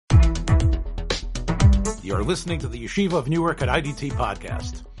You're listening to the Yeshiva of Newark at IDT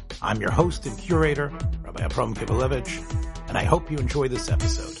podcast. I'm your host and curator, Rabbi Reuben Joshua Poupko, and I hope you enjoy this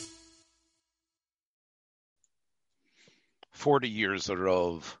episode. 40 years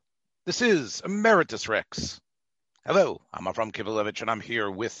of. This is Emeritus Rex. Hello, I'm Avram Kivelevich, and I'm here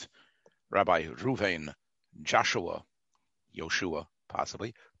with Rabbi Reuben Joshua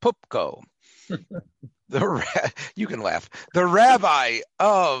possibly, Poupko. You can laugh. The rabbi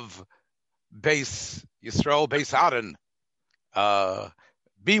of Beis Yisrael, Beis Aaron,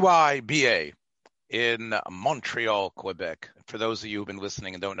 BYBA in Montreal, Quebec. For those of you who've been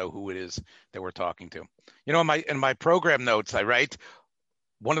listening and don't know who it is that we're talking to. You know, in my program notes, I write,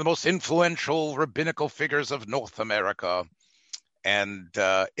 one of the most influential rabbinical figures of North America. And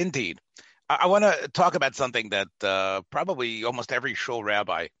indeed, I want to talk about something that probably almost every shul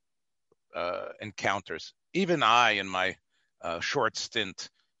rabbi encounters. Even I, in my short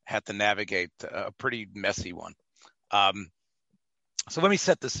stint, had to navigate a pretty messy one. So let me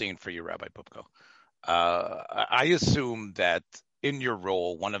set the scene for you, Rabbi Poupko. I assume that in your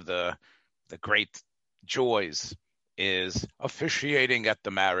role, one of the great joys is officiating at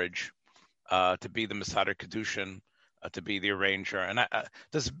the marriage, to be the Mesader Kedushin, to be the arranger. And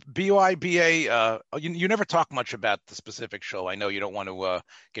does BYBA, you never talk much about the specific shul. I know you don't want to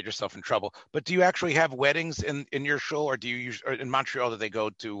get yourself in trouble, but do you actually have weddings in your shul, or do you or in Montreal, do they go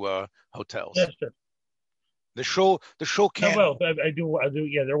to hotels? Yes, sir. The shul can't. No, well, I do.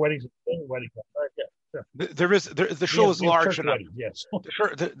 Yeah, their weddings. Yeah, sure. The shul is large enough. Weddings, yes.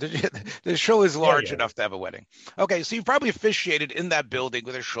 The shul is large Yeah. enough to have a wedding. Okay, so you've probably officiated in that building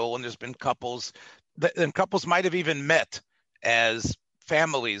with a shul, and there's been couples, and couples might have even met as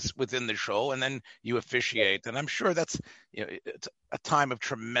families within the shul, and then you officiate, and I'm sure that's it's a time of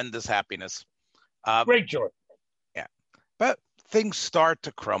tremendous happiness. Great joy. Yeah, but things start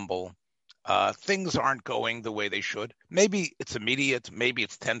to crumble. Things aren't going the way they should. Maybe it's immediate. Maybe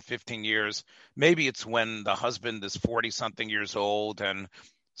it's 10, 15 years. Maybe it's when the husband is 40-something years old and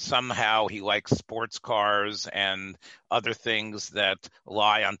somehow he likes sports cars and other things that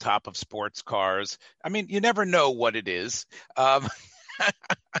lie on top of sports cars. I mean, you never know what it is. I'm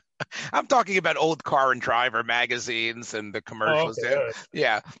talking about old Car and Driver magazines and the commercials. Oh, okay.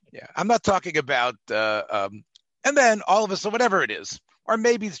 Yeah. I'm not talking about, and then all of a sudden, whatever it is. Or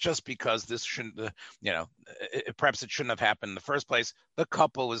maybe it's just because this shouldn't, perhaps it shouldn't have happened in the first place. The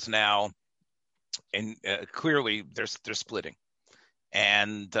couple is now, and clearly they're splitting,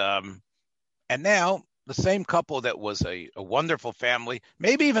 and now the same couple that was a wonderful family,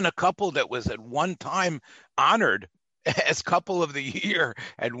 maybe even a couple that was at one time honored as couple of the year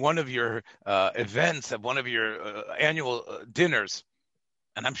at one of your events, at one of your annual dinners,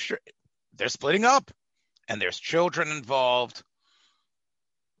 and I'm sure they're splitting up, and there's children involved.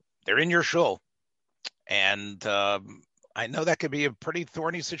 They're in your shul. And I know that could be a pretty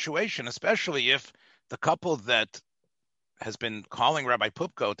thorny situation, especially if the couple that has been calling Rabbi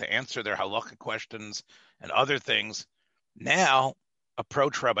Poupko to answer their halakha questions and other things now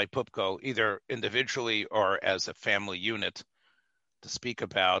approach Rabbi Poupko either individually or as a family unit to speak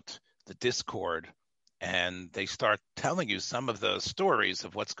about the discord. And they start telling you some of the stories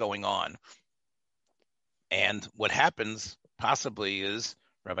of what's going on. And what happens possibly is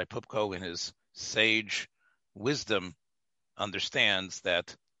Rabbi Poupko, in his sage wisdom, understands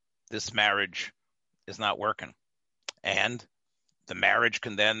that this marriage is not working, and the marriage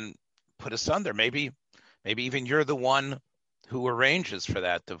can then put asunder. Maybe even you're the one who arranges for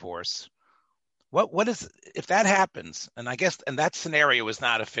that divorce. What is if that happens? And I guess and that scenario is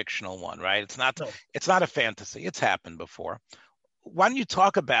not a fictional one, right? It's not. No. It's not a fantasy. It's happened before. Why don't you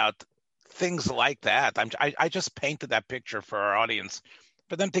talk about things like that? I just painted that picture for our audience.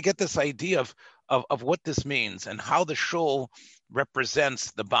 For them to get this idea of what this means and how the shul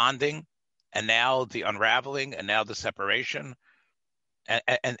represents the bonding and now the unraveling and now the separation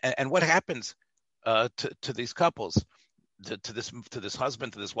and what happens to these couples, to this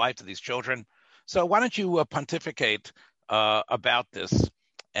husband, to this wife, to these children. So why don't you pontificate about this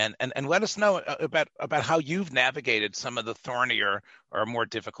and let us know about how you've navigated some of the thornier or more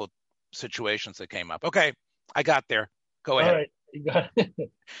difficult situations that came up. Okay, I got there. Go ahead. All right. You got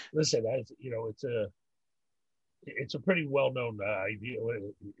listen. It's a pretty well-known idea.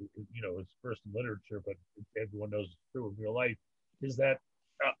 It's first in literature, but everyone knows it's true in real life. Is that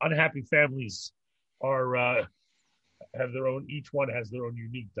unhappy families are have their own? Each one has their own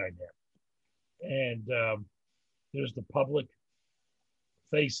unique dynamic, and there's the public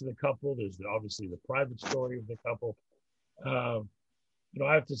face of the couple. There's obviously the private story of the couple.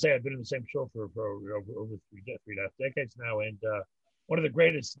 I have to say I've been in the same show for over 3.5 decades now, and one of the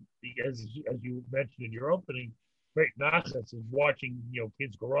greatest, as you mentioned in your opening, great nachas is watching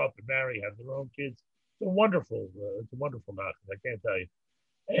kids grow up and marry, have their own kids. It's a wonderful nachas. I can't tell you.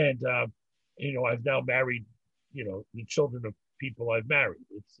 And I've now married the children of people I've married.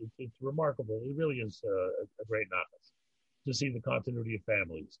 It's remarkable. It really is a great nachas to see the continuity of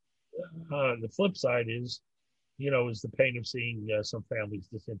families. The flip side is the pain of seeing some families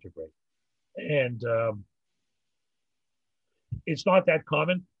disintegrate, and it's not that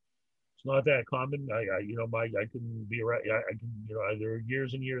common. It's not that common. I can be right. I can there are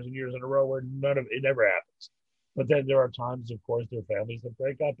years and years and years in a row where it never happens. But then there are times, of course, there are families that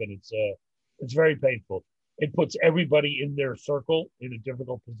break up, and it's very painful. It puts everybody in their circle in a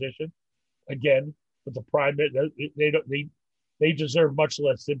difficult position. Again, but the primate they deserve much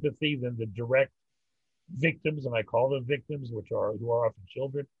less sympathy than the direct victims, and I call them victims, who are often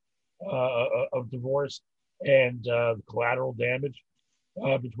children of divorce, and collateral damage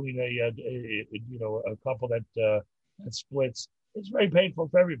between a couple that splits. It's very painful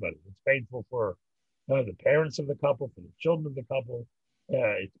for everybody. It's painful for the parents of the couple, for the children of the couple.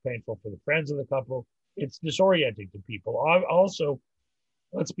 It's painful for the friends of the couple. It's disorienting to people. Also,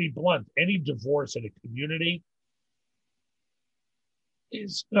 let's be blunt, any divorce in a community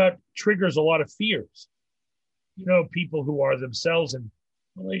triggers a lot of fears. People who are themselves in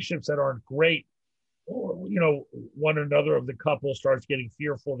relationships that aren't great, or one or another of the couple starts getting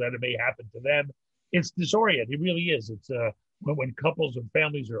fearful that it may happen to them. It's disorienting. It really is. It's when couples and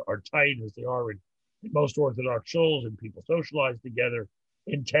families are tight, as they are in most Orthodox shuls, and people socialize together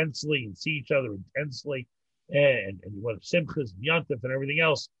intensely and see each other intensely, and what simchas and yantif and everything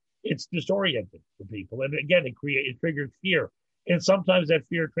else. It's disorienting for people, and again, it triggers fear. And sometimes that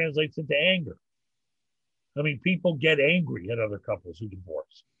fear translates into anger. I mean, people get angry at other couples who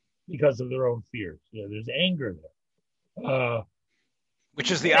divorce because of their own fears. There's anger there. Which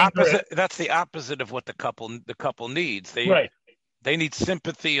is the opposite. That's the opposite of what the couple needs. They need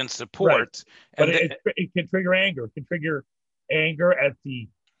sympathy and support. Right. But it can trigger anger. It can trigger anger at the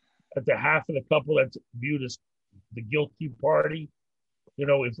half of the couple that's viewed as the guilty party.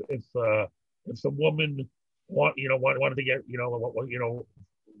 If the woman wanted to get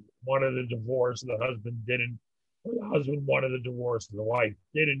wanted a divorce, and the husband didn't, or the husband wanted a divorce and the wife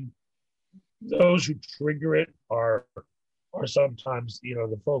didn't, those who trigger it are sometimes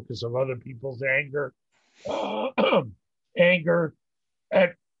the focus of other people's anger, anger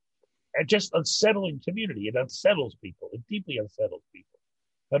at just unsettling community. It unsettles people. It deeply unsettles people.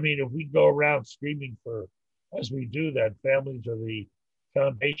 I mean, if we go around screaming as we do, that families are the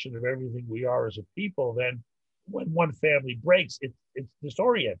foundation of everything we are as a people, then when one family breaks, it's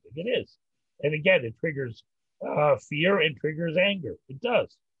disorienting. It is. And again, it triggers fear and triggers anger. It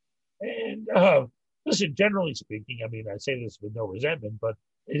does. And listen, generally speaking, I mean, I say this with no resentment, but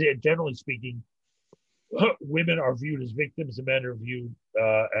generally speaking, women are viewed as victims and men are viewed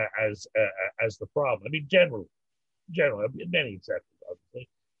as the problem. I mean, generally, many exceptions, obviously,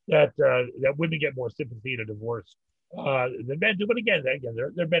 that women get more sympathy in a divorce than men do. But again,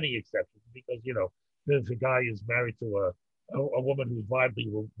 there are many exceptions, because if a guy is married to a woman who's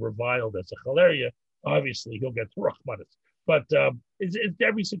widely reviled as a chalaria, obviously he'll get the rachmanis. But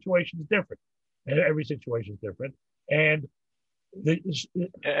every situation is different, and every situation is different. And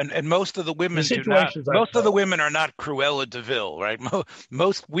most of the women most of the women are not Cruella de Vil, right?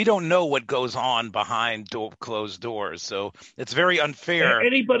 Most we don't know what goes on behind closed doors, so it's very unfair.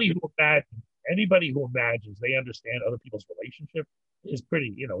 Anybody who imagines they understand other people's relationship is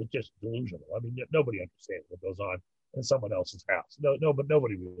pretty, it's just delusional. I mean, nobody understands what goes on in someone else's house. No, but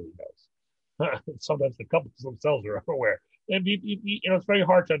nobody really knows. Sometimes the couples themselves are unaware. And it's very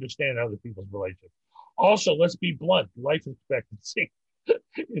hard to understand other people's relationship. Also, let's be blunt. Life expectancy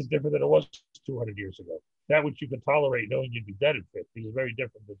is different than it was 200 years ago. That which you could tolerate knowing you'd be dead at 50 is very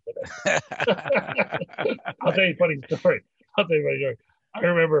different than today. I'll tell you a funny story. I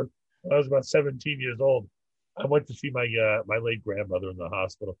remember when I was about 17 years old, I went to see my late grandmother in the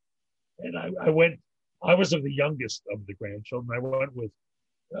hospital. And I was of the youngest of the grandchildren. I went with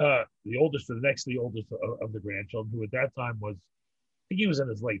the oldest or the next to the oldest of the grandchildren, who at that time was, I think he was in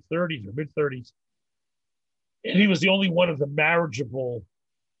his late 30s or mid 30s. And he was the only one of the marriageable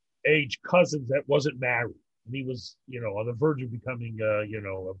age cousins that wasn't married. And he was, on the verge of becoming,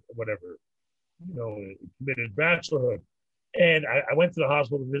 committed bachelorhood. And I went to the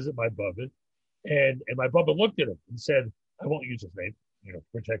hospital to visit my Bubba. And my Bubba looked at him and said, I won't use his name, to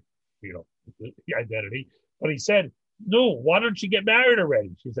protect, the identity. But he said, no, why don't you get married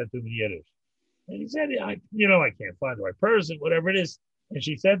already? She said to him in Yiddish. And he said, I can't find the right person, whatever it is. And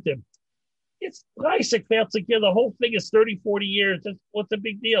she said to him, It's nice. It's like, yeah, the whole thing is 30, 40 years. What's the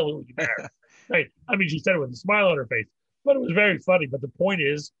big deal? Who you married? Right. I mean, she said it with a smile on her face, but it was very funny. But the point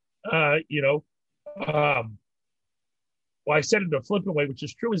is, well, I said it in a flippant way, which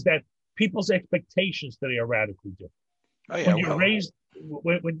is true, is that people's expectations today are radically different. Oh, yeah,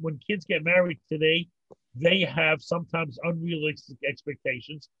 When kids get married today, they have sometimes unrealistic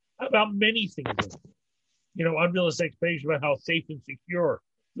expectations about many things. Unrealistic expectations about how safe and secure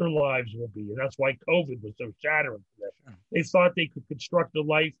their lives will be. And that's why COVID was so shattering for them. Sure. They thought they could construct a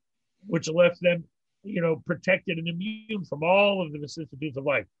life which left them, protected and immune from all of the vicissitudes of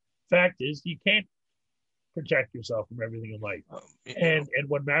life. Fact is, you can't protect yourself from everything in life. And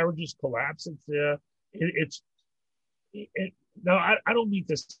when marriages collapse, now, I don't mean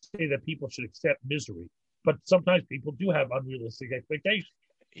to say that people should accept misery, but sometimes people do have unrealistic expectations.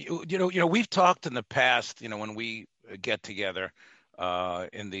 We've talked in the past, when we get together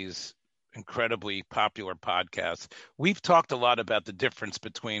in these incredibly popular podcasts, we've talked a lot about the difference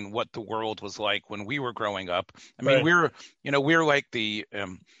between what the world was like when we were growing up. I mean, right. we're like the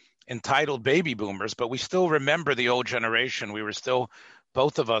entitled baby boomers, but we still remember the old generation. We were still,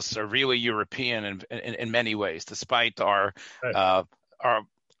 both of us are really European in many ways, despite our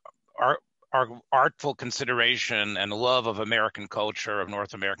artful consideration and love of American culture, of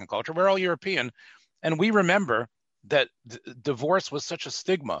North American culture. We're all European, and we remember that divorce was such a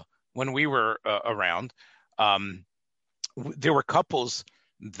stigma when we were around. There were couples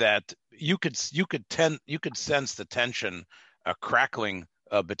that you could sense the tension crackling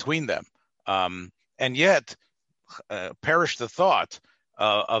between them, and yet perish the thought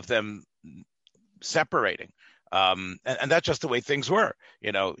of them separating. And that's just the way things were.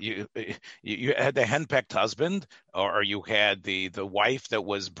 You had the henpecked husband, or you had the wife that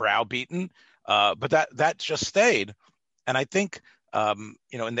was browbeaten, but that just stayed. And I think in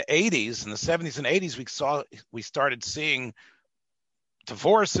the 80s, in the 70s and 80s, we started seeing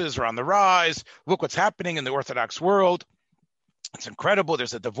divorces are on the rise. Look what's happening in the Orthodox world. It's incredible.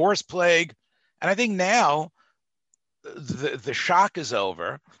 There's a divorce plague. And I think now the shock is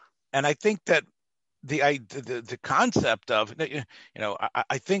over. And I think that the concept of,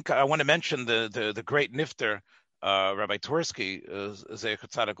 I think I want to mention the great Nifter, Rabbi Twersky,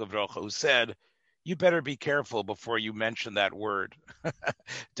 who said, you better be careful before you mention that word,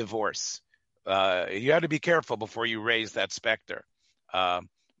 divorce. You have to be careful before you raise that specter.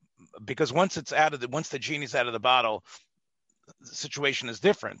 Because once the genie's out of the bottle, the situation is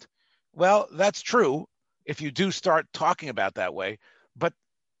different. Well, that's true if you do start talking about that way, but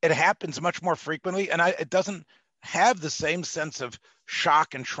it happens much more frequently, and it doesn't have the same sense of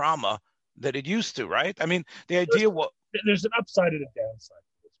shock and trauma that it used to, right? I mean, the idea there's an upside and a downside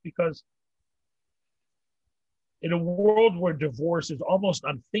to this, because in a world where divorce is almost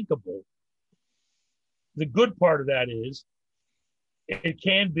unthinkable, the good part of that is it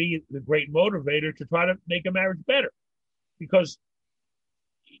can be the great motivator to try to make a marriage better, because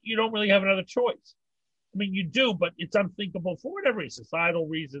you don't really have another choice. I mean, you do, but it's unthinkable for whatever reason, societal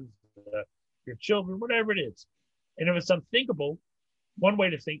reasons, your children, whatever it is. And if it's unthinkable, one way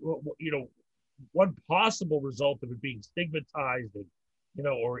to think, one possible result of it being stigmatized and,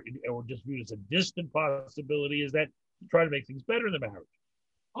 or just viewed as a distant possibility is that you try to make things better in the marriage.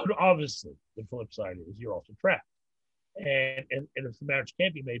 Obviously, the flip side is you're also trapped. And if the marriage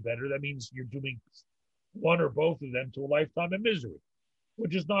can't be made better, that means you're doing one or both of them to a lifetime of misery,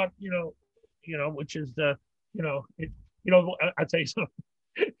 which is not, which is I'll tell you something.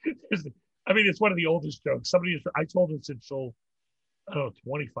 It's one of the oldest jokes. I told it since Shul,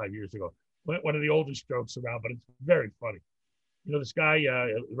 25 years ago. One of the oldest jokes around, but it's very funny. This guy,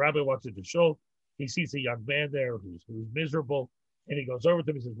 the rabbi walks into Shul. He sees a young man there who's miserable, and he goes over to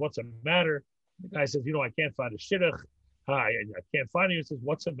him and says, "What's the matter?" The guy says, "I can't find a shidduch. I can't find him." He says,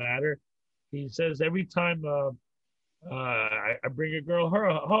 "What's the matter?" He says, "Every time I bring a girl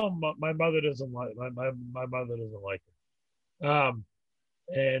home, my mother doesn't like my mother doesn't like her."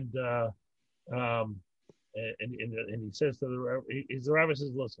 And he says to the rabbi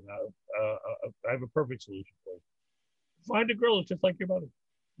says, "Listen, I have a perfect solution for you. Find a girl who's just like your mother.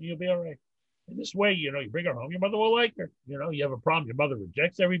 You'll be all right. In this way, you bring her home, your mother will like her. You have a problem, your mother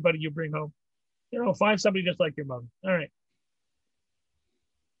rejects everybody you bring home. Find somebody just like your mother. All right."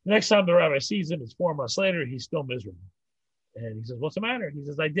 Next time the rabbi sees him, it's 4 months later, he's still miserable. And he says, "What's the matter?" He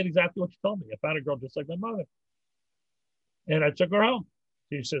says, "I did exactly what you told me. I found a girl just like my mother. And I took her home."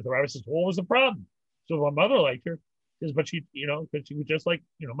 He says, the rabbi says, "What was the problem?" So my mother liked her. He says, "But she was just like,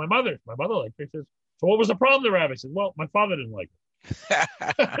 my mother. My mother liked her." He says, "So what was the problem?" The rabbi says, "Well, my father didn't like her."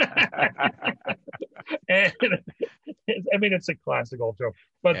 I mean, it's a classic old joke.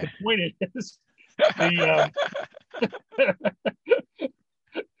 But Yeah. the point is, the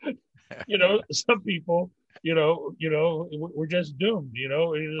some people, we're just doomed.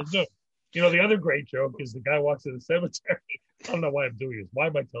 The other great joke is the guy walks in the cemetery. I don't know why I'm doing this. Why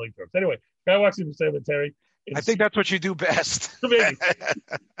am I telling jokes? Anyway, guy walks in the cemetery. I think that's what you do best. Maybe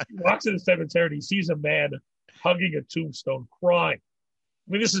he walks in the cemetery and he sees a man hugging a tombstone, crying.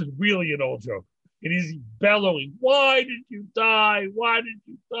 I mean, this is really an old joke. And he's bellowing, "Why did you die? Why did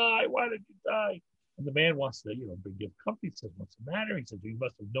you die? Why did you die?" And the man wants to, give comfort. He says, "What's the matter?" He says, "You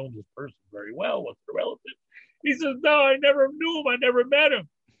must have known this person very well. What's the relative?" He says, "No, I never knew him. I never met him."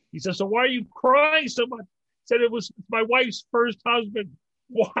 He says, "So why are you crying so much?" He said, "It was my wife's first husband."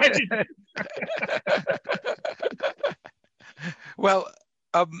 Why did you? Well,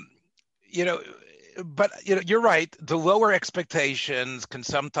 but you're right. The lower expectations can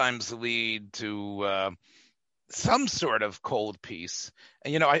sometimes lead to some sort of cold peace.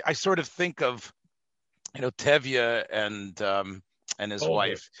 And I sort of think of Tevye and his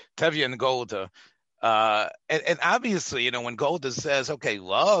wife, Tevye and Golda, and obviously when Golda says, "Okay,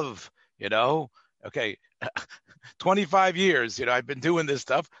 love," okay. 25 years, I've been doing this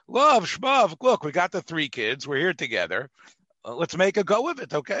stuff. Love, shmov, look, we got the 3 kids. We're here together. Let's make a go of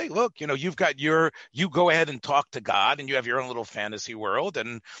it, okay? Look, you've got you go ahead and talk to God, and you have your own little fantasy world,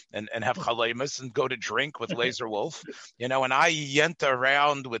 and have chalemus and go to drink with Laser Wolf, and I yenta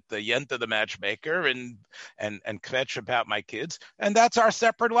around with the yenta the matchmaker and kvetch about my kids, and that's our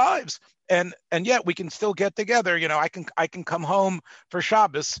separate lives. And yet we can still get together. I can come home for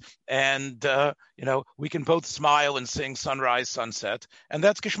Shabbos, and we can both smile and sing sunrise, sunset, and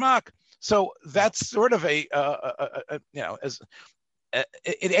that's geschmack. So that's sort of it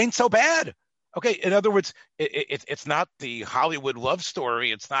ain't so bad. Okay, in other words, it's not the Hollywood love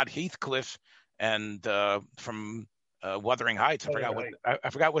story. It's not Heathcliff and from Wuthering Heights. I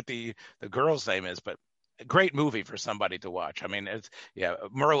forgot what the girl's name is, but a great movie for somebody to watch. I mean, it's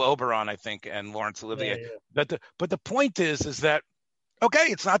Merle Oberon, I think, and Laurence Olivier. Yeah. But the point is that okay,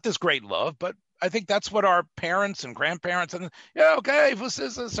 it's not this great love, but I think that's what our parents and grandparents and okay, this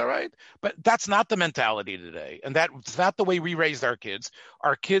is all right. But that's not the mentality today, and that's not the way we raised our kids.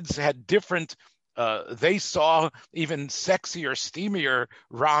 Our kids had different. They saw even sexier, steamier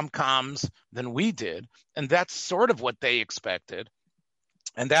rom-coms than we did, and that's sort of what they expected,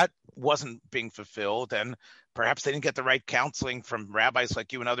 and that wasn't being fulfilled. And perhaps they didn't get the right counseling from rabbis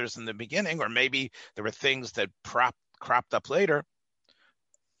like you and others in the beginning, or maybe there were things that cropped up later.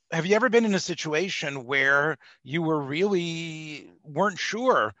 Have you ever been in a situation where you weren't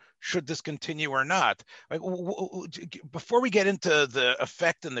sure should this continue or not? Like, before we get into the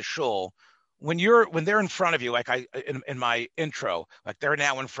effect in the shul, when they're in front of you, like in my intro, like they're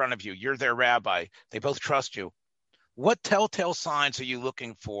now in front of you, you're their rabbi, they both trust you. What telltale signs are you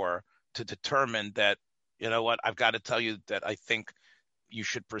looking for to determine that, I've got to tell you that I think you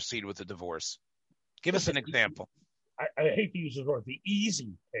should proceed with a divorce? Give us an example. I hate to use the word. The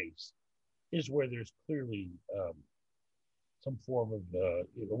easy case is where there's clearly some form of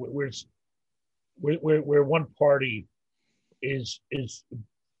where one party is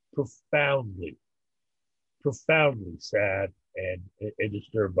profoundly sad and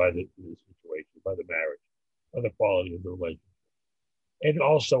disturbed by the situation, by the marriage, by the quality of the relationship, and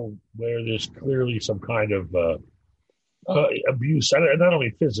also where there's clearly some kind of abuse, not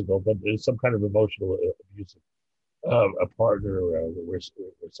only physical, but there's some kind of emotional abuse. A partner where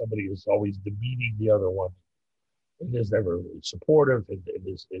somebody is always demeaning the other one and is never supportive and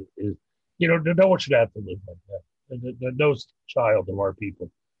is no one should have to live like that. And no child of our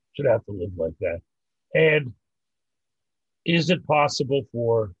people should have to live like that. And is it possible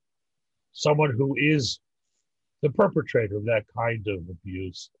for someone who is the perpetrator of that kind of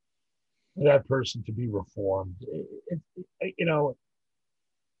abuse, that person to be reformed?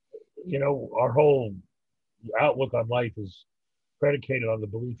 Our whole outlook on life is predicated on the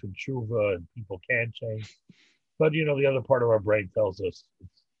belief in tshuva and people can change. But, the other part of our brain tells us,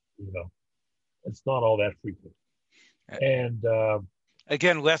 it's not all that frequent. And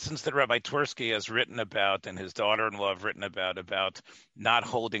again, lessons that Rabbi Twersky has written about and his daughter-in-law have written about not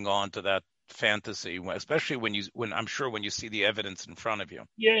holding on to that fantasy, especially when you see the evidence in front of you.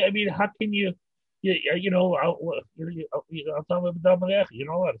 Yeah, I mean, how can you? You're not allowed to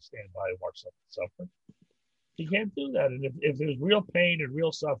stand by and watch something suffering. You can't do that. And if there's real pain and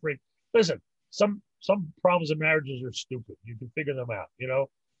real suffering, listen, some problems in marriages are stupid. You can figure them out.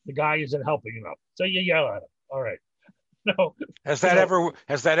 The guy isn't helping enough, so you yell at him. All right. No. Has that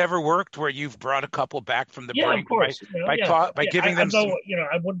ever worked where you've brought a couple back from the brink? Of course. By giving them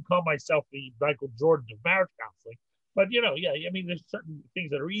I wouldn't call myself the Michael Jordan of marriage counseling, But I mean, there's certain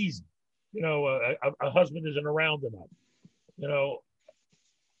things that are easy. A husband isn't around enough. You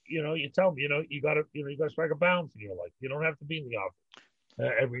know, you tell me, you got to strike a balance in your life. You don't have to be in the office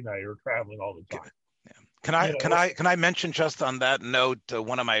every night or traveling all the time. Yeah. Can I mention just on that note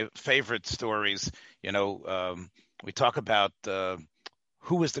one of my favorite stories? We talk about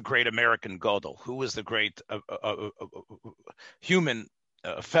who was the great American Godel, who was the great human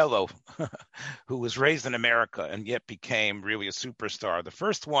fellow who was raised in America and yet became really a superstar. The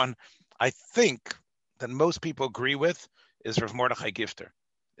first one, I think, that most people agree with is Rav Mordechai Gifter.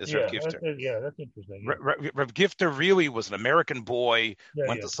 Rav Gifter. That's interesting. Yeah. Rav Gifter really was an American boy,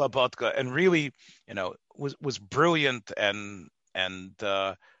 went to Slobodka, and really, was brilliant and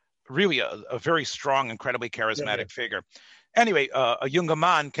really a very strong, incredibly charismatic figure. Anyway, a younger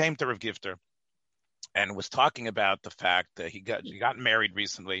man came to Rav Gifter and was talking about the fact that he got married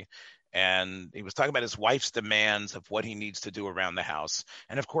recently, and he was talking about his wife's demands of what he needs to do around the house.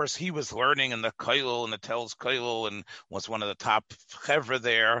 And of course, he was learning in the Kollel and the Telz Kollel and was one of the top chevra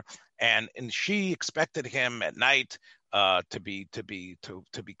there. And she expected him at night to be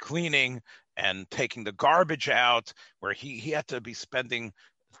cleaning and taking the garbage out, where he had to be spending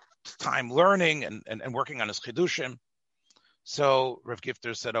time learning and working on his chidushim. So Rav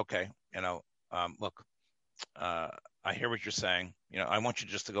Gifter said, okay, look, I hear what you're saying. I want you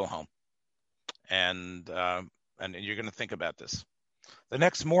just to go home, and you're going to think about this. The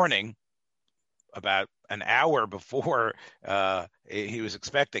next morning, about an hour before he was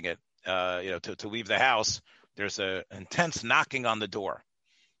expecting it, to leave the house, there's an intense knocking on the door,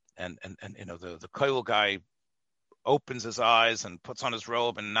 and the koil guy opens his eyes and puts on his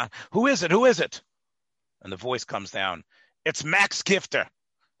robe and who is it? Who is it? And the voice comes down. It's Max Gifter.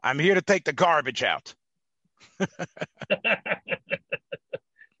 I'm here to take the garbage out.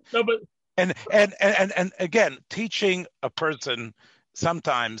 No, but and again, teaching a person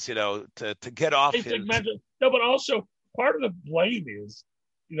sometimes, to get off his... No, but also part of the blame is,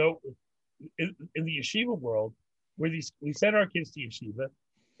 in the yeshiva world, where we send our kids to yeshiva,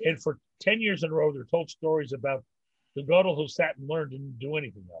 and for 10 years in a row, they're told stories about the gadol who sat and learned and didn't do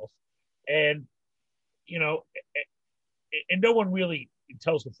anything else, and and no one really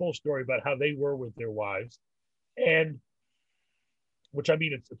tells the full story about how they were with their wives, and which, I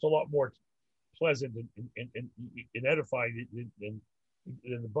mean, it's a lot more pleasant and edifying than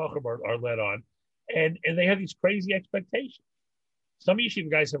the Bacham are led on, and they have these crazy expectations. Some yeshiva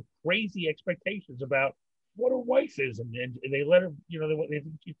guys have crazy expectations about what a wife is, and they let her, they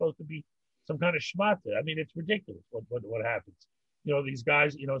think she's supposed to be some kind of shmata. I mean, it's ridiculous what happens. These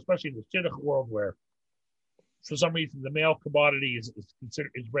guys, especially in the shidduch world, where for some reason the male commodity is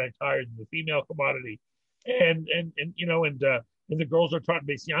ranked higher than the female commodity, and the girls are taught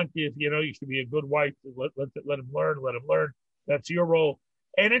Beis Yankiv, you should be a good wife. Let him learn. That's your role.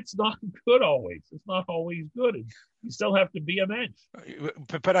 And it's not good always. It's not always good. And you still have to be a mensch.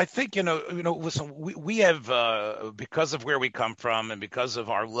 But I think, listen, we have, because of where we come from and because of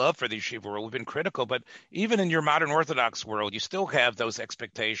our love for the yeshiva world, we've been critical. But even in your modern Orthodox world, you still have those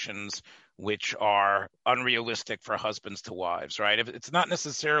expectations which are unrealistic for husbands to wives, right? If it's not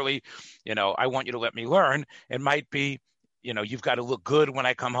necessarily, I want you to let me learn. It might be, you've got to look good when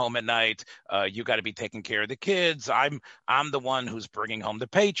I come home at night. You got to be taking care of the kids. I'm the one who's bringing home the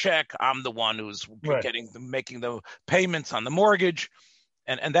paycheck. I'm the one who's making the payments on the mortgage,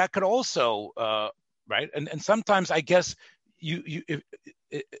 and that could also right. And sometimes I guess you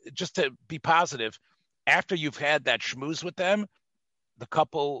just to be positive, after you've had that schmooze with them, the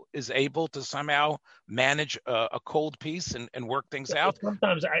couple is able to somehow manage a cold piece and work things out.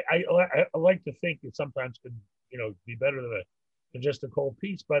 Sometimes I like to think it sometimes could be better than just a cold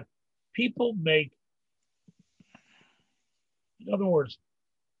piece. But people make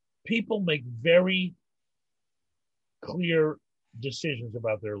very clear decisions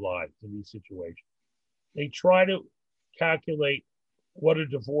about their lives in these situations. They try to calculate what a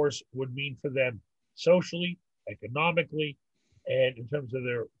divorce would mean for them socially, economically, and in terms of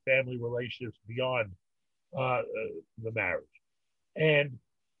their family relationships beyond the marriage. And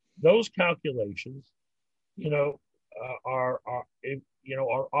those calculations, are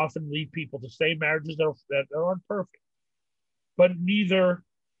often lead people to stay in marriages that aren't perfect. But neither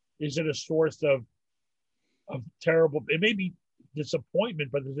is it a source of terrible. It may be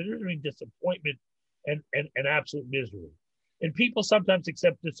disappointment, but there's a difference between disappointment and absolute misery. And people sometimes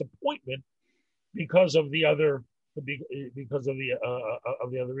accept disappointment because of the other of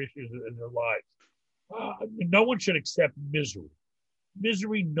the other issues in their lives. No one should accept misery.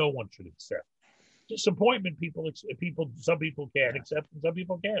 Misery, no one should accept. disappointment some people can't accept and some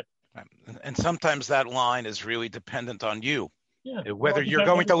people can't. And sometimes that line is really dependent on you. Yeah. Whether you're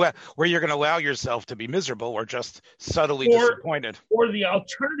going to allow yourself to be miserable or just subtly disappointed. Or the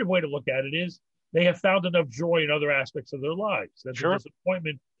alternative way to look at it is they have found enough joy in other aspects of their lives that the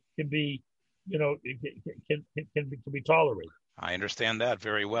disappointment can be, it can be tolerated. I understand that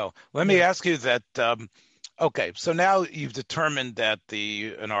very well. Let me ask you that. Okay, so now you've determined that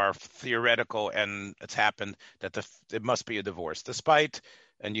in our theoretical, and it's happened, that it must be a divorce, despite.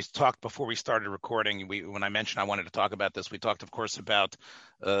 And you talked before we started recording. When I mentioned I wanted to talk about this, we talked, of course, about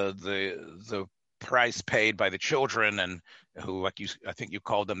the price paid by the children, and who, I think you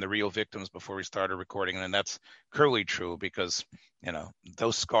called them the real victims before we started recording, and that's clearly true because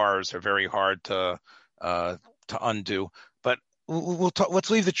those scars are very hard to undo. But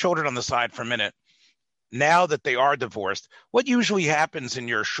let's leave the children on the side for a minute. Now that they are divorced, what usually happens in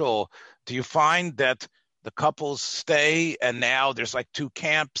your shul? Do you find that the couples stay and now there's like two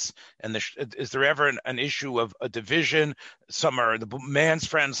camps? And is there ever an issue of a division? Some are the man's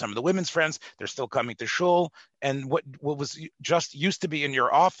friends, some are the women's friends. They're still coming to shul. And what was just used to be in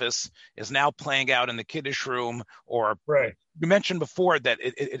your office is now playing out in the kiddush room. Or you mentioned before that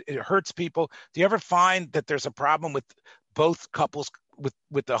it hurts people. Do you ever find that there's a problem with both couples,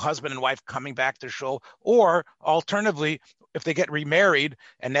 with the husband and wife coming back to shul? Or alternatively, if they get remarried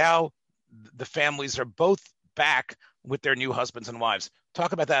and now the families are both back with their new husbands and wives?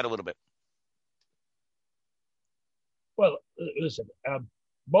 Talk about that a little bit. Well, listen,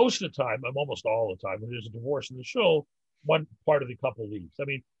 most of the time, almost all the time, when there's a divorce in the shul, one part of the couple leaves. I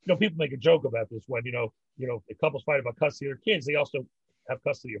mean, people make a joke about this when, the couples fight about custody of their kids. They also have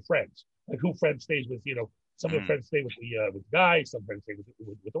custody of friends. Like who friend stays with, some of the friends stay with the guy, some friends stay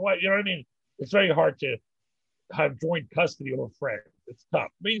with the wife. You know what I mean? It's very hard to have joint custody of a friend. It's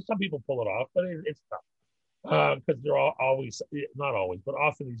tough. I mean, some people pull it off, but it's tough because they're always, not always, but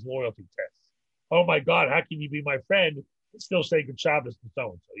often these loyalty tests. Oh my God, how can you be my friend and still say good Shabbos to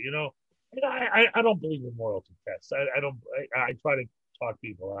so and so? And I don't believe in loyalty tests. I try to talk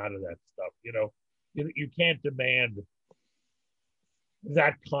people out of that stuff. You can't demand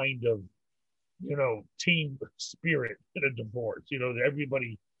that kind of team spirit in a divorce. That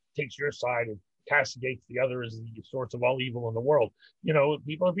everybody takes your side and castigates the other as the source of all evil in the world.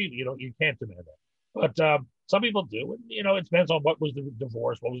 People are people. You can't demand that. But some people do, and it depends on what was the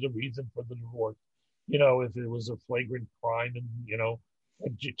divorce, what was the reason for the divorce. If it was a flagrant crime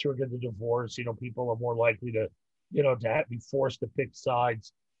and triggered the divorce, people are more likely to be forced to pick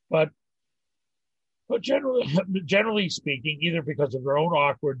sides. But generally speaking, either because of their own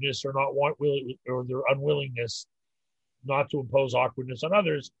awkwardness or or their unwillingness not to impose awkwardness on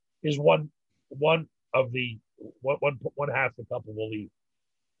others, is one half the couple will leave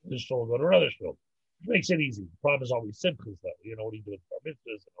this shul, go to another shul. It makes it easy. The problem is always simchas, though. What do you do with bar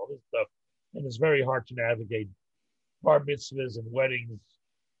mitzvahs and all this stuff? And it's very hard to navigate bar mitzvahs and weddings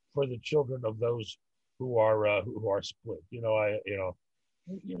for the children of those who are split. Why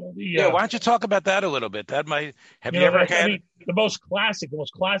don't you talk about that a little bit? That might have you ever had? I mean, the most classic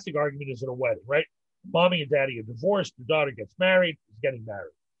argument is at a wedding, right? Mommy and daddy are divorced. The daughter gets married. Is getting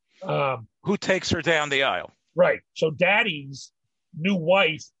married. Who takes her down the aisle? Right. So daddy's new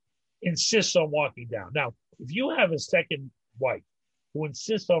wife insists on walking down. Now, if you have a second wife who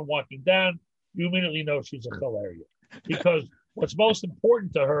insists on walking down, you immediately know she's a hilarious. Because what's most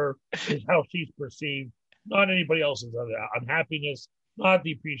important to her is how she's perceived, not anybody else's unhappiness, not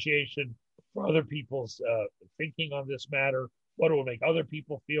the appreciation for other people's thinking on this matter. What it will make other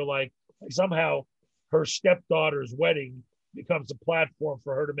people feel like somehow her stepdaughter's wedding becomes a platform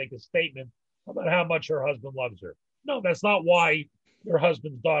for her to make a statement about how much her husband loves her. No, that's not why your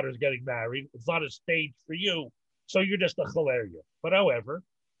husband's daughter is getting married. It's not a stage for you. So you're just a chalaria. But however,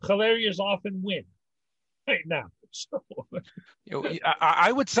 chalarias often win. Right now. So.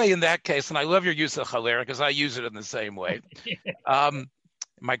 I would say in that case, and I love your use of chalaria because I use it in the same way.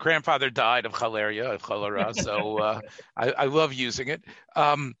 My grandfather died of cholera, so I love using it.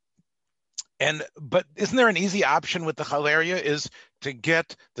 But isn't there an easy option with the chalaria is to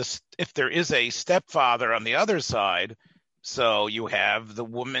get if there is a stepfather on the other side, so you have the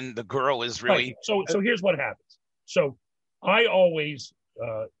woman, the girl is really. Right. So here's what happens. So I always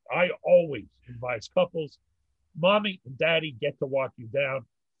advise couples, mommy and daddy get to walk you down,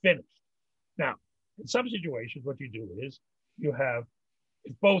 finished. Now, in some situations, what you do is you have,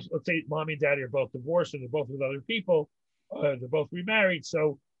 if both, let's say mommy and daddy are both divorced and they're both with other people, they're both remarried.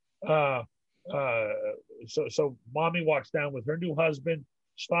 So mommy walks down with her new husband,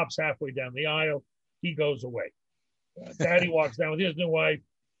 stops halfway down the aisle, he goes away. Daddy walks down with his new wife,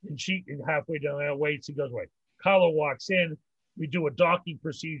 And she, halfway down that waits, he goes away. Kala walks in. We do a docking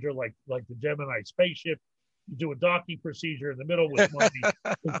procedure like the Gemini spaceship. You do a docking procedure in the middle with mommy,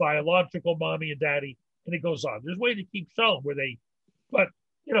 with biological mommy and daddy, and it goes on. There's a way to keep Shalom where they, but,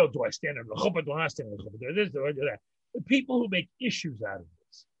 do I stand in the chuppah? Do I stand in the chuppah? Do this, do I do that? The people who make issues out of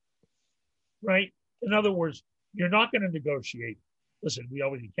this, right? In other words, you're not going to negotiate. Listen,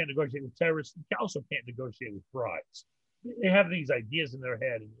 you can't negotiate with terrorists. You also can't negotiate with brides. They have these ideas in their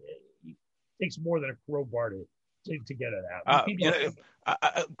head, and it takes more than a crowbar to get it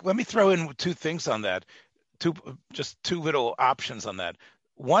out. Let me throw in two things on that. Two little options on that.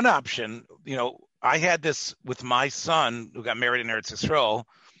 One option, I had this with my son who got married in Eretz Yisrael,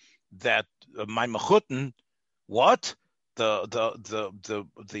 that my mechutin, what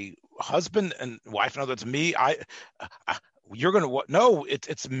the husband and wife, in other words, me, you're gonna no,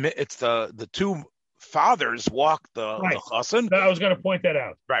 it's the two fathers walk the chassan. I was going to point that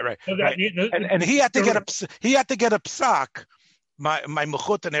out. Right. So and he had to get a psak. My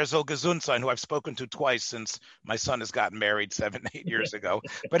mechutin Erzol Gesundsein, who I've spoken to twice since my son has gotten married 7-8 years ago.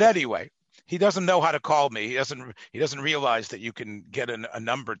 But anyway, he doesn't know how to call me. He doesn't realize that you can get a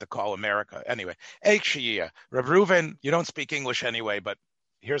number to call America. Anyway, Rav Reuben, you don't speak English anyway, but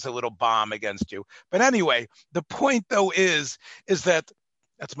here's a little bomb against you. But anyway, the point though is that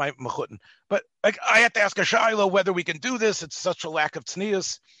that's my mechutin. But I have to ask a shayla whether we can do this. It's such a lack of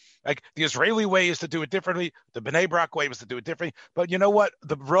tznius. Like the Israeli way is to do it differently. The Bnei Brak way was to do it differently. But you know what?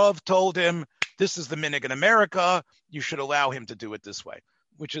 The Rav told him, this is the minhag in America. You should allow him to do it this way.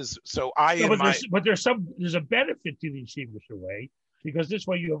 Which is, so there's a benefit to the Yeshivish way, because this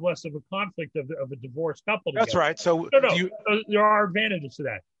way you have less of a conflict of a divorced couple. That's right. So there are advantages to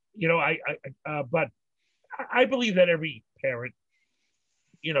that. But I believe that every parent,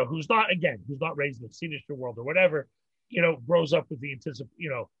 who's not raised in the Siddur world or whatever, grows up with the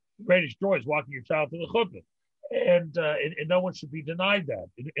greatest joy is walking your child to the chuppah, and no one should be denied that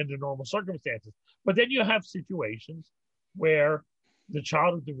in the normal circumstances. But then you have situations where the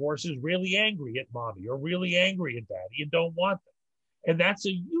child of divorce is really angry at mommy or really angry at daddy and don't want them, and that's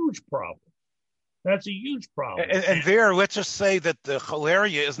a huge problem. That's a huge problem. And there, let's just say that the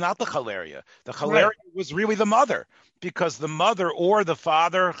chalaria is not the chalaria. The chalaria was really the mother, because the mother or the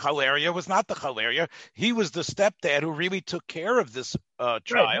father, chalaria, was not the chalaria. He was the stepdad who really took care of this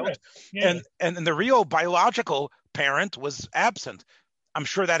child. Right. Yeah. And the real biological parent was absent. I'm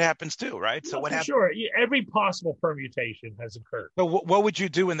sure that happens too, right? So what happens? Sure. Every possible permutation has occurred. So what would you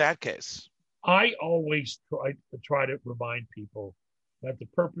do in that case? I always try to remind people that the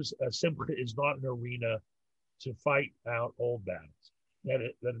purpose of simcha is not an arena to fight out old battles. That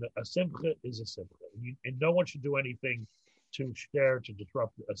a simcha is a simcha. And no one should do anything to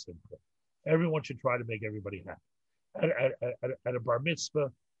disrupt a simcha. Everyone should try to make everybody happy. At a bar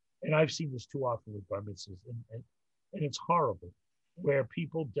mitzvah, and I've seen this too often with bar mitzvahs, and it's horrible, where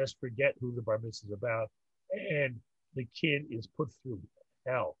people just forget who the bar mitzvah is about, and the kid is put through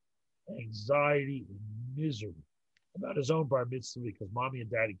hell, anxiety, misery about his own bar mitzvah because mommy and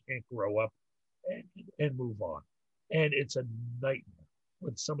daddy can't grow up and move on. And it's a nightmare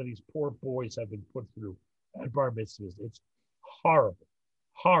what some of these poor boys have been put through at bar mitzvahs. It's horrible.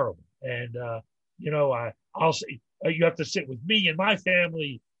 And, I'll say, you have to sit with me and my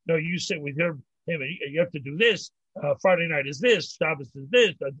family. No, you sit with him and you have to do this. Friday night is this. Shabbos is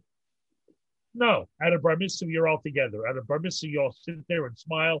this. No, at a bar mitzvah, you're all together. At a bar mitzvah, you all sit there and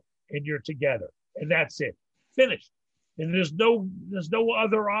smile and you're together. And that's it. Finished. And there's no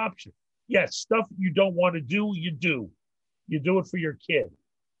other option. Yes, stuff you don't want to do, you do. You do it for your kid.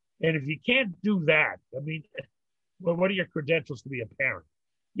 And if you can't do that, what are your credentials to be a parent?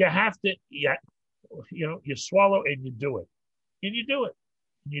 You have to, you swallow and you do it. And you do it.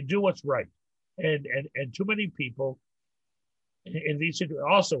 And you do what's right. And too many people in these situations,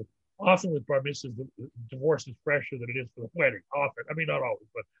 also, often with bar mitzvahs, the divorce is fresher than it is for the wedding. Often, not always,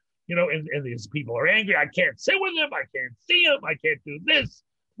 but and these people are angry. I can't sit with them. I can't see them. I can't do this.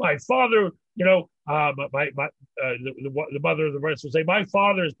 My father, the mother of the bar mitzvah will say, my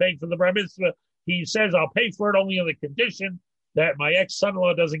father is paying for the bar mitzvah. He says I'll pay for it only on the condition that my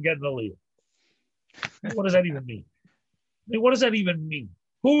ex-son-in-law doesn't get an aliyah. What does that even mean? What does that even mean?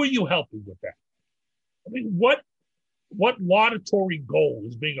 Who are you helping with that? What laudatory goal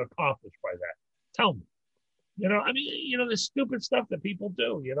is being accomplished by that? Tell me. The stupid stuff that people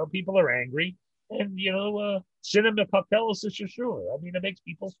do. People are angry, and cinema papelis is sure. It makes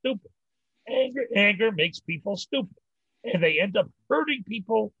people stupid. Anger makes people stupid, and they end up hurting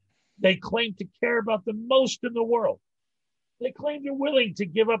people they claim to care about the most in the world. They claim they're willing to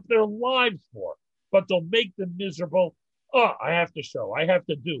give up their lives for, but they'll make them miserable Oh, I have to show. I have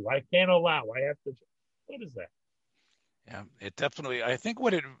to do. I can't allow. I have to. What is that? Yeah, it definitely, I think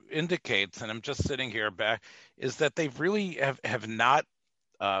what it indicates, and I'm just sitting here back, is that they really have not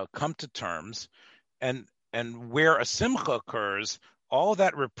come to terms, and where a simcha occurs, all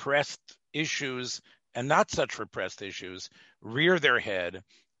that repressed issues and not such repressed issues rear their head,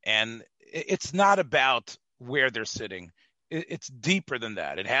 and it's not about where they're sitting. It's deeper than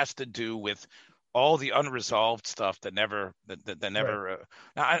that. It has to do with all the unresolved stuff that never that Right. never.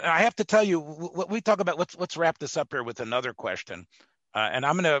 Now, I have to tell you, what we talk about. Let's wrap this up here with another question, and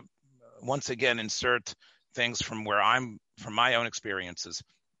I'm going to once again insert things from from my own experiences.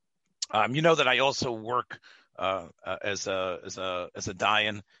 You know that I also work as a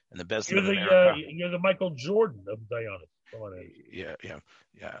Dayan in the Beth of America. You're the Michael Jordan of Diana.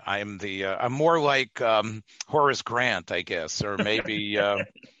 Yeah. I'm more like Horace Grant, I guess, or maybe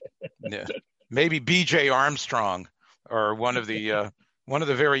maybe B.J. Armstrong, or one of the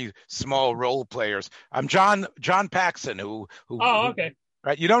very small role players. I'm John Paxson, who Oh, okay.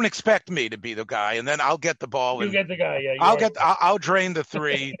 Right, you don't expect me to be the guy, and then I'll get the ball. You and get the guy, yeah. I'll drain the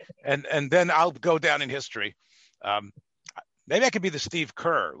three, and then I'll go down in history. Maybe I could be the Steve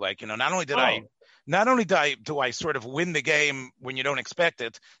Kerr. Like, not only do I sort of win the game when you don't expect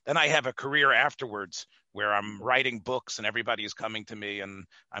it, then I have a career afterwards where I'm writing books and everybody is coming to me, and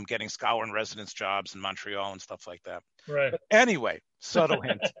I'm getting scholar in residence jobs in Montreal and stuff like that. Right. But anyway, subtle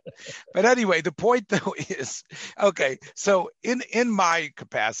hint. But anyway, the point though is, okay, so in my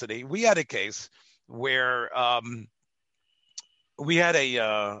capacity, we had a case where we had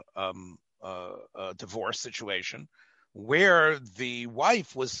a divorce situation where the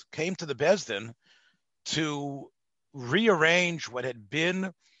wife came to the Besdin to rearrange what had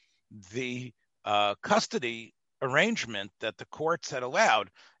been the custody arrangement that the courts had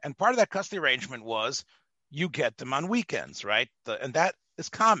allowed. And part of that custody arrangement was you get them on weekends, right? And that is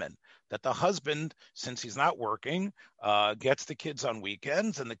common, that the husband, since he's not working, gets the kids on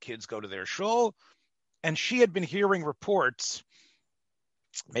weekends, and the kids go to their shul. And she had been hearing reports,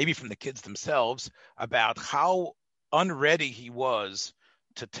 maybe from the kids themselves, about how unready he was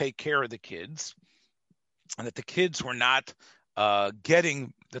to take care of the kids, and that the kids were not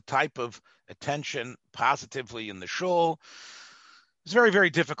getting the type of attention positively in the shul. It's a very, very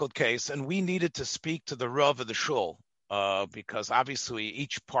difficult case, and we needed to speak to the Rav of the shul because obviously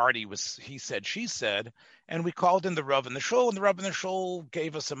each party was he said, she said, and we called in the Rav in the shul, and the Rav in the shul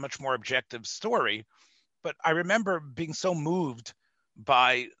gave us a much more objective story. But I remember being so moved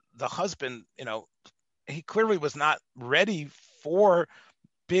by the husband. He clearly was not ready for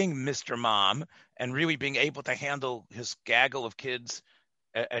being Mr. Mom and really being able to handle his gaggle of kids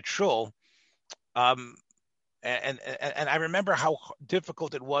at shul. And I remember how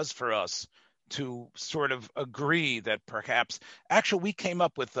difficult it was for us to sort of agree that perhaps, actually, we came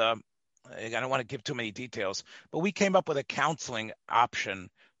up with, I don't want to give too many details, but we came up with a counseling option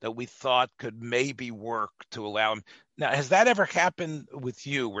that we thought could maybe work to allow him. Now, has that ever happened with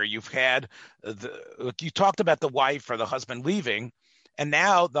you where you've had you talked about the wife or the husband leaving, and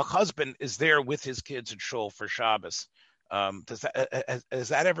now the husband is there with his kids at shul for Shabbos? Has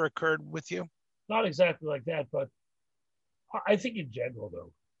that ever occurred with you? Not exactly like that, but I think in general,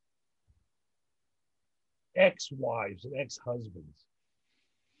 though, ex-wives and ex-husbands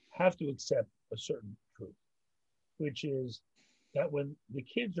have to accept a certain truth, which is that when the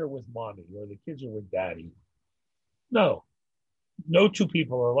kids are with mommy or the kids are with daddy, no two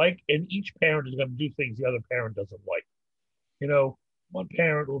people are alike, and each parent is going to do things the other parent doesn't like. One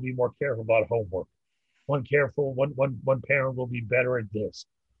parent will be more careful about homework. One parent will be better at this.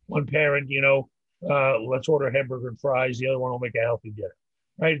 One parent, let's order hamburger and fries. The other one will make a healthy dinner,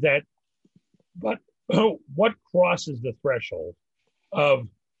 right? But what crosses the threshold of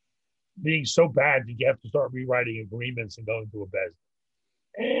being so bad that you have to start rewriting agreements and going to a Beth?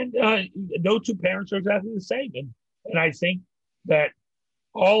 And no two parents are exactly the same. And I think that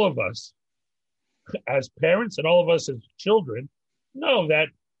all of us as parents and all of us as children know that,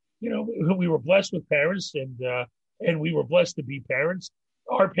 we were blessed with parents and we were blessed to be parents.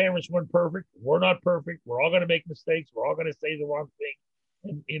 Our parents weren't perfect. We're not perfect. We're all going to make mistakes. We're all going to say the wrong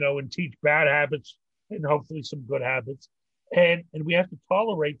thing and teach bad habits and hopefully some good habits. And we have to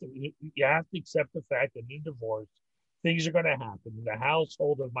tolerate that. You have to accept the fact that in divorce, things are going to happen in the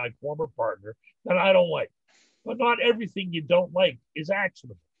household of my former partner that I don't like. But not everything you don't like is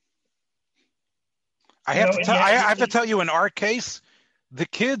actionable. I have to tell you, in our case, the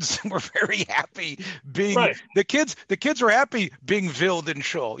kids were very happy being Right. the kids. The kids were happy being Villed in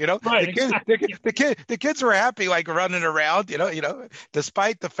Shul. Right. Exactly. The kids were happy, like running around.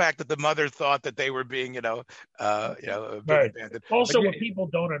 Despite the fact that the mother thought that they were being, being Right. abandoned. But Also, yeah, what people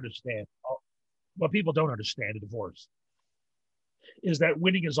don't understand in divorce is that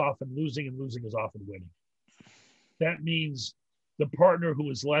winning is often losing and losing is often winning. That means the partner who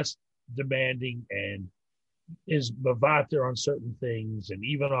is less demanding and is mavater on certain things and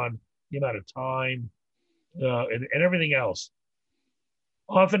even on the amount of time and everything else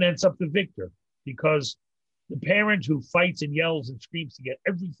often ends up the victor, because the parent who fights and yells and screams to get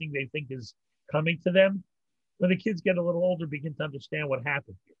everything they think is coming to them, when the kids get a little older, begin to understand what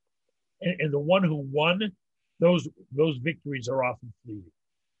happened here. And the one who won, those victories are often fleeting.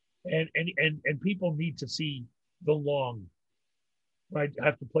 And people need to see the long, right?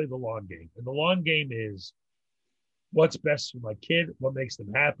 Have to play the long game. And the long game is what's best for my kid, what makes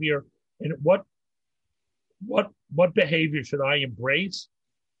them happier, and what behavior should I embrace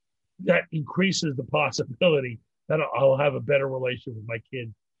that increases the possibility that I'll have a better relationship with my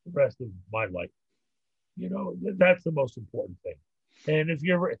kid the rest of my life. That's the most important thing. And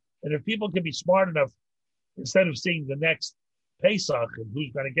if people can be smart enough, instead of seeing the next Pesach and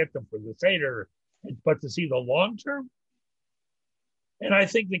who's going to get them for the Seder, but to see the long term. And I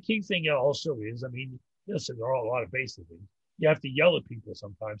think the key thing also is, listen, there are a lot of basic things. You have to yell at people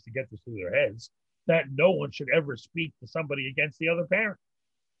sometimes to get this through their heads that no one should ever speak to somebody against the other parent.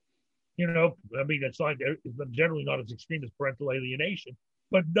 It's generally not as extreme as parental alienation,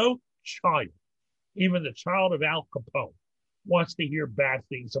 but no child, even the child of Al Capone, wants to hear bad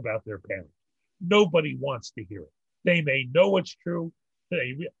things about their parent. Nobody wants to hear it. They may know it's true.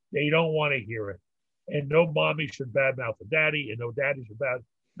 They don't want to hear it. And no mommy should badmouth a daddy, and no daddy should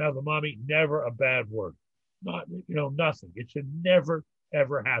badmouth a mommy. Never a bad word. Nothing. It should never,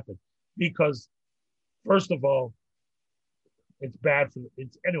 ever happen. Because, first of all, it's bad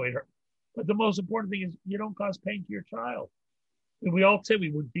anyway. But the most important thing is you don't cause pain to your child. And we all say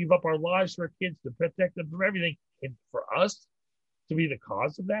we would give up our lives for our kids to protect them from everything. And for us to be the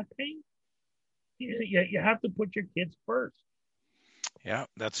cause of that pain, you have to put your kids first. Yeah,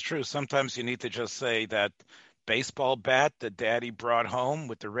 that's true. Sometimes you need to just say that baseball bat that daddy brought home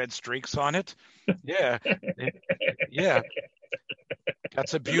with the red streaks on it. Yeah. Yeah.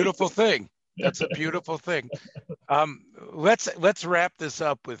 That's a beautiful thing. That's a beautiful thing. Let's wrap this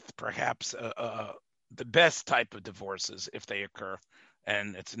up with perhaps the best type of divorces if they occur,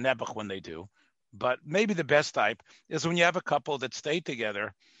 and it's nebuch when they do. But maybe the best type is when you have a couple that stay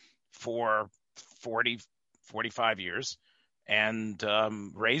together for 40, 45 years and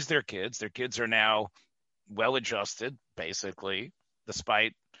raise their kids. Their kids are now well-adjusted, basically,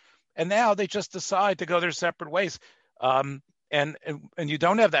 and now they just decide to go their separate ways. And you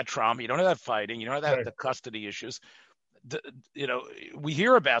don't have that trauma, you don't have that fighting, you don't have the custody issues. We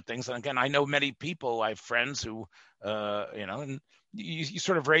hear about things, and again, I know many people. I have friends who, and you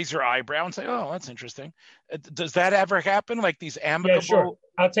sort of raise your eyebrow and say, "Oh, that's interesting." Does that ever happen? Like these amicable? Yeah, sure.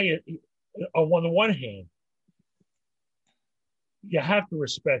 I'll tell you. On the one hand, you have to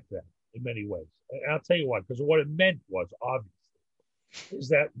respect that in many ways. And I'll tell you why. Because what it meant was obviously is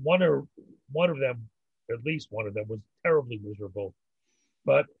that one of them, at least one of them, was terribly miserable,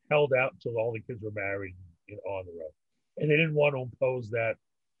 but held out until all the kids were married and on the road. And they didn't want to impose that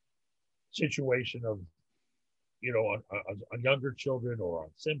situation of, on younger children or on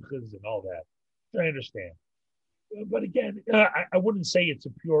simchas and all that. I understand. But again, I wouldn't say it's a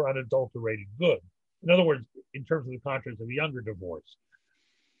pure, unadulterated good. In other words, in terms of the context of a younger divorce.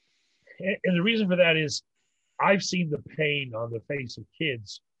 And the reason for that is I've seen the pain on the face of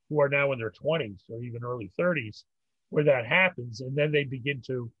kids who are now in their 20s or even early 30s where that happens, and then they begin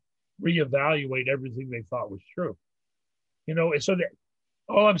to reevaluate everything they thought was true. So that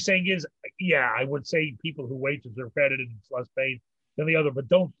all I'm saying is, yeah, I would say people who wait deserve credit and it's less pain than the other, but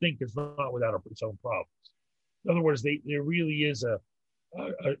don't think it's not without its own problems. In other words, there really is a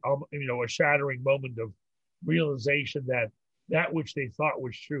shattering moment of realization that which they thought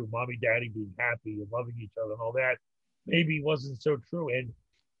was true, mommy, daddy being happy and loving each other and all that, maybe wasn't so true,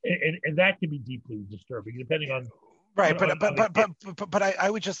 and that can be deeply disturbing, depending on. Right, but I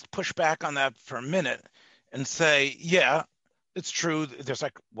would just push back on that for a minute and say, yeah, it's true. There's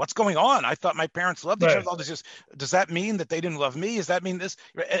like, what's going on? I thought my parents loved each other. All this does that mean that they didn't love me? Does that mean this?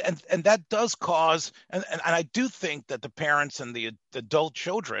 And that does cause, and I do think that the parents and the adult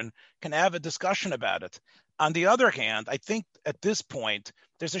children can have a discussion about it. On the other hand, I think at this point,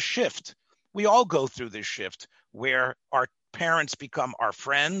 there's a shift. We all go through this shift where parents become our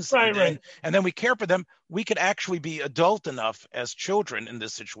friends, Right. And then we care for them, we could actually be adult enough as children in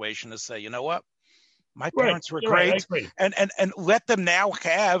this situation to say, you know what, my parents were great, and let them now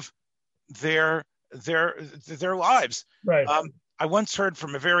have their lives. Right. I once heard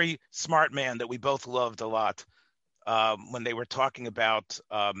from a very smart man that we both loved a lot, when they were talking about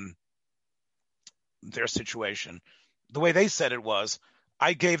their situation. The way they said it was,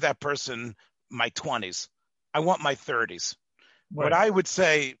 I gave that person my 20s. I want my 30s. Right. What I would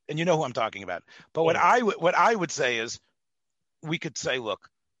say, and you know who I'm talking about, but what I would say is, we could say, look,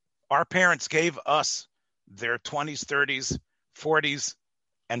 our parents gave us their 20s, 30s, 40s,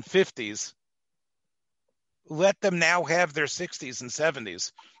 and 50s. Let them now have their 60s and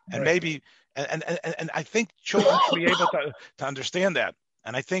 70s, and maybe, and I think children should be able to understand that.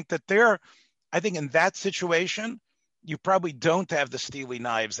 And I think that I think in that situation, you probably don't have the Steely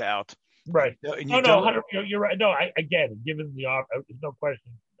knives out. Right. You're right. No, again, given there's no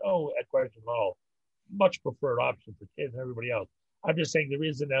question at all. Much preferred option for kids and everybody else. I'm just saying there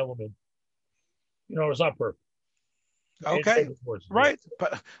is an element, it's not perfect. Okay. Right.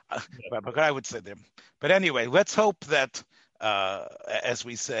 But I would say there. But anyway, let's hope that, as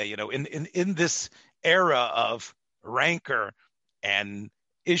we say, in this era of rancor and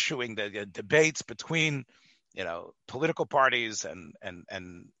issuing the debates between, political parties and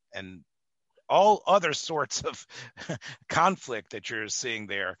all other sorts of conflict that you're seeing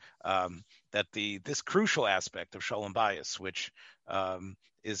there, that this crucial aspect of Shalom Bayis, which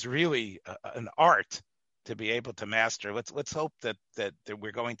is really an art to be able to master. Let's hope that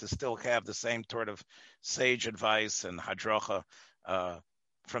we're going to still have the same sort of sage advice and hadracha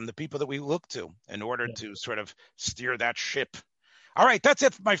from the people that we look to in order to sort of steer that ship. All right, that's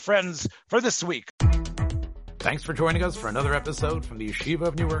it, my friends, for this week. Thanks for joining us for another episode from the Yeshiva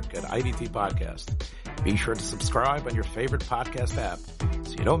of Newark at IDT Podcast. Be sure to subscribe on your favorite podcast app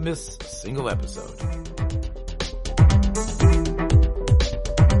so you don't miss a single episode.